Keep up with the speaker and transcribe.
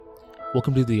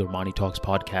Welcome to the Armani Talks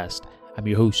podcast. I'm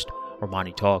your host,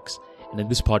 Armani Talks, and in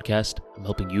this podcast, I'm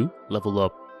helping you level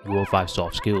up your 5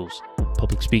 soft skills: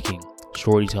 public speaking,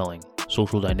 storytelling,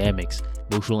 social dynamics,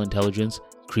 emotional intelligence,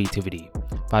 creativity.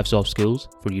 5 soft skills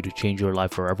for you to change your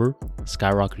life forever,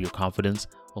 skyrocket your confidence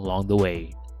along the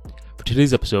way. For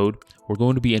today's episode, we're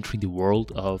going to be entering the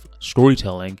world of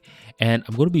storytelling, and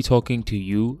I'm going to be talking to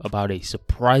you about a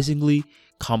surprisingly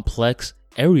complex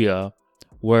area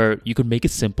where you can make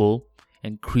it simple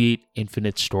and create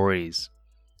infinite stories.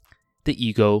 The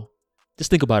ego. Just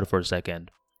think about it for a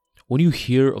second. When you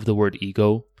hear of the word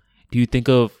ego, do you think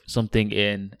of something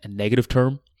in a negative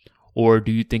term, or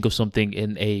do you think of something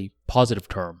in a positive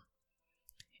term?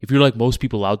 If you're like most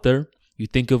people out there, you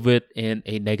think of it in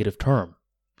a negative term.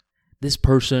 This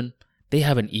person, they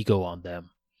have an ego on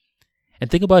them. And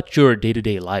think about your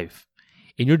day-to-day life.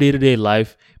 In your day-to-day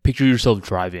life, picture yourself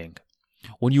driving.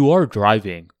 When you are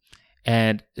driving,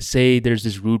 and say there's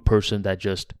this rude person that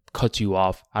just cuts you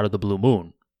off out of the blue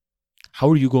moon, how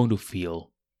are you going to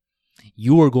feel?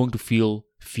 You are going to feel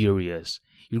furious.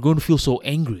 You're going to feel so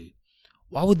angry.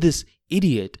 Why would this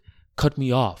idiot cut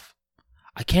me off?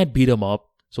 I can't beat him up.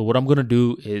 So what I'm going to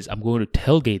do is I'm going to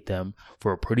tailgate them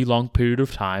for a pretty long period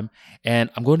of time.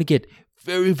 And I'm going to get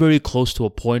very, very close to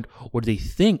a point where they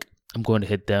think I'm going to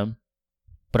hit them,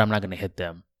 but I'm not going to hit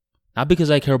them. Not because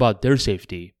I care about their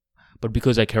safety, but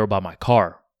because I care about my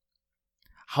car.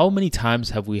 How many times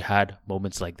have we had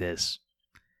moments like this?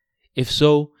 If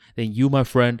so, then you, my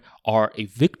friend, are a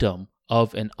victim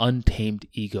of an untamed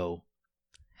ego.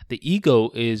 The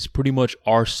ego is pretty much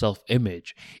our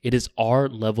self-image. It is our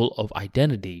level of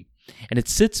identity, and it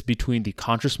sits between the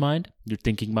conscious mind, your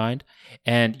thinking mind,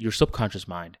 and your subconscious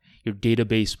mind, your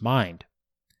database mind.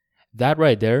 That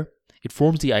right there, it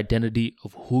forms the identity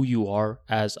of who you are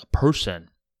as a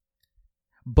person.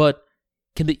 But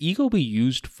can the ego be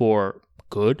used for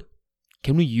good?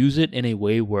 Can we use it in a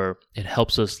way where it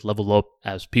helps us level up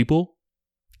as people?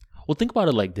 Well, think about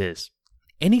it like this.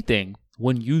 Anything,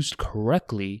 when used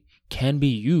correctly, can be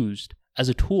used as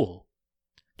a tool.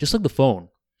 Just like the phone.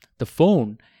 The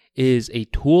phone is a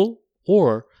tool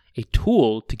or a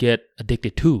tool to get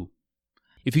addicted to.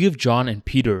 If you give John and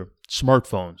Peter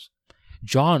smartphones,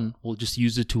 John will just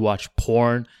use it to watch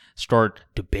porn, start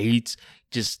debates,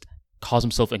 just cause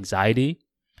himself anxiety,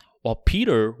 while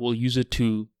Peter will use it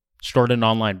to start an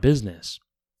online business.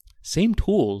 Same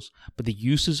tools, but the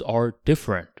uses are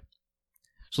different.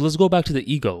 So let's go back to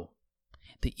the ego.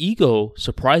 The ego,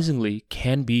 surprisingly,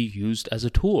 can be used as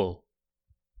a tool.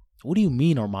 What do you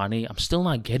mean, Armani? I'm still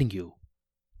not getting you.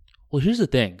 Well, here's the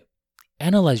thing.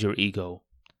 Analyze your ego.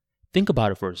 Think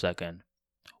about it for a second.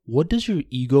 What does your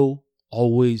ego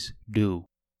always do?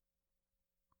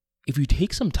 If you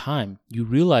take some time, you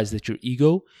realize that your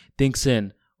ego thinks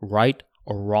in right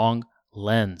or wrong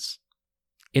lens.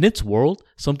 In its world,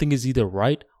 something is either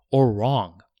right or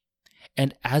wrong.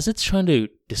 And as it's trying to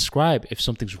describe if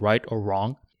something's right or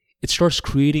wrong, it starts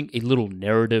creating a little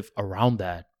narrative around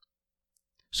that.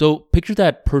 So picture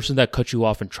that person that cut you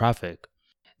off in traffic.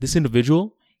 This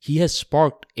individual, he has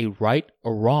sparked a right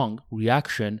or wrong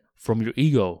reaction from your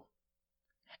ego.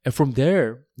 And from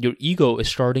there, your ego is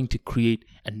starting to create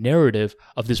a narrative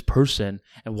of this person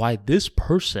and why this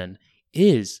person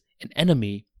is an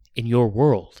enemy in your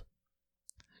world.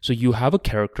 So you have a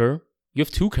character. You have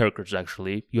 2 characters,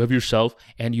 actually. You have yourself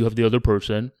and you have the other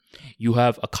person. You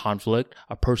have a conflict,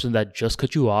 a person that just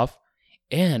cut you off.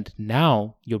 And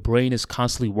now your brain is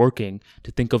constantly working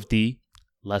to think of the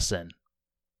lesson.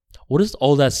 What does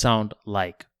all that sound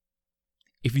like?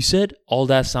 If you said all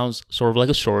that sounds sort of like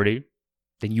a story,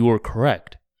 then you are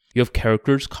correct. You have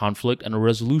characters, conflict, and a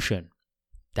resolution.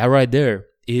 That right there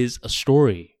is a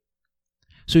story.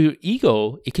 So your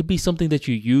ego, it could be something that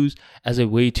you use as a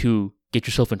way to get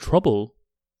yourself in trouble,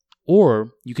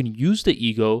 or you can use the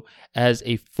ego as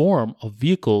a form of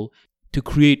vehicle to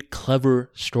create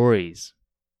clever stories.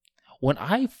 When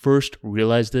I first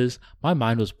realized this, my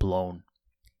mind was blown.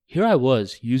 Here I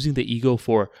was using the ego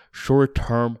for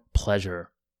short-term pleasure.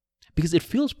 Because it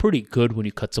feels pretty good when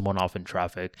you cut someone off in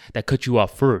traffic that cut you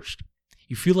off first.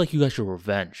 You feel like you got your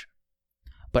revenge.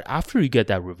 But after you get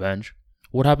that revenge,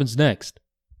 what happens next?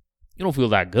 You don't feel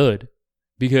that good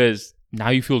because now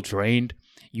you feel drained.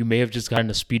 You may have just gotten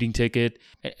a speeding ticket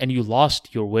and you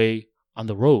lost your way on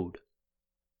the road.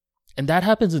 And that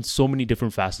happens in so many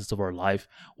different facets of our life,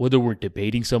 whether we're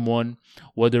debating someone,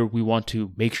 whether we want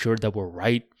to make sure that we're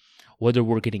right, whether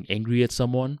we're getting angry at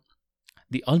someone.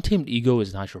 The untamed ego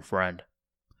is not your friend.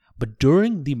 But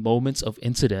during the moments of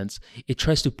incidents, it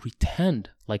tries to pretend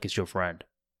like it's your friend.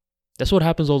 That's what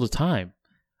happens all the time.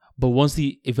 But once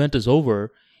the event is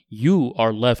over, you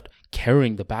are left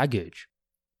carrying the baggage.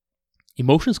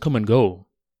 Emotions come and go,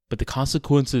 but the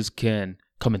consequences can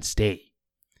come and stay.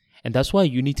 And that's why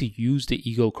you need to use the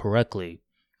ego correctly,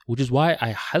 which is why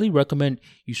I highly recommend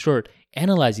you start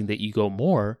analyzing the ego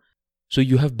more so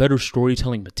you have better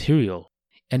storytelling material.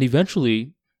 And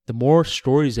eventually, the more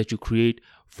stories that you create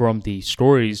from the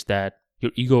stories that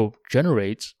your ego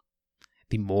generates,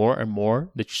 the more and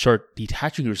more that you start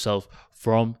detaching yourself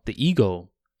from the ego.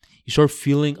 You start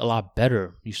feeling a lot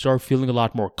better. You start feeling a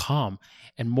lot more calm.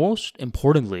 And most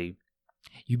importantly,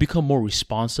 you become more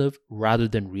responsive rather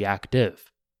than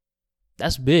reactive.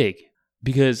 That's big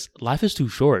because life is too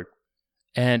short.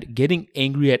 And getting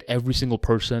angry at every single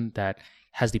person that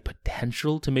has the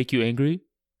potential to make you angry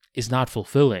is not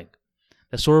fulfilling.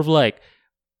 That's sort of like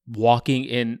walking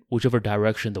in whichever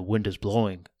direction the wind is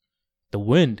blowing. The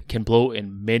wind can blow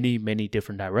in many, many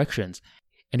different directions.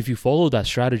 And if you follow that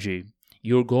strategy,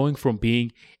 you're going from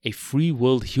being a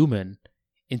free-willed human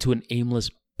into an aimless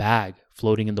bag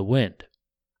floating in the wind.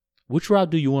 Which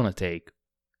route do you want to take?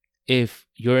 If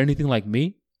you're anything like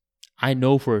me, I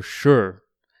know for sure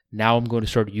now I'm going to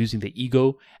start using the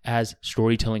ego as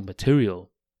storytelling material.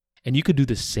 And you could do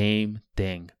the same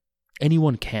thing.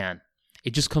 Anyone can.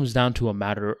 It just comes down to a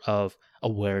matter of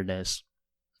awareness.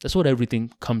 That's what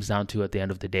everything comes down to at the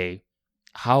end of the day.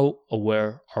 How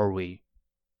aware are we?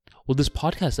 Well, this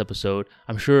podcast episode,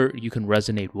 I'm sure you can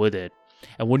resonate with it.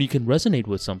 And when you can resonate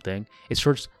with something, it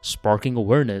starts sparking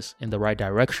awareness in the right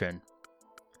direction.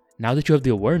 Now that you have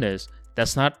the awareness,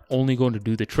 that's not only going to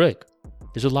do the trick.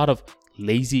 There's a lot of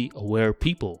lazy, aware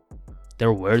people. They're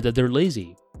aware that they're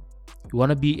lazy. You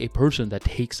want to be a person that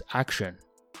takes action.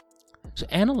 So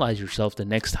analyze yourself the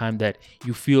next time that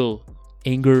you feel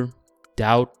anger,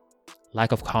 doubt,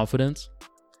 lack of confidence.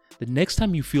 The next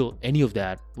time you feel any of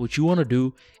that, what you want to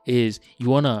do is you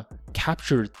want to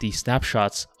capture the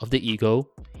snapshots of the ego,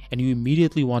 and you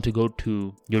immediately want to go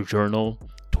to your journal,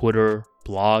 Twitter,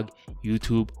 blog,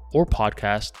 YouTube, or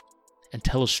podcast and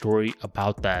tell a story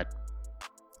about that.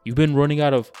 You've been running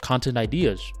out of content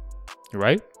ideas,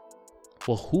 right?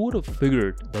 Well, who would have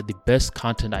figured that the best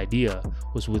content idea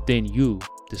was within you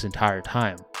this entire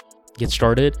time? Get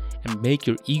started and make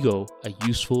your ego a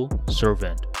useful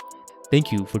servant.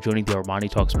 Thank you for joining the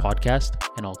Armani Talks podcast,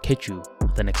 and I'll catch you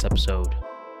on the next episode.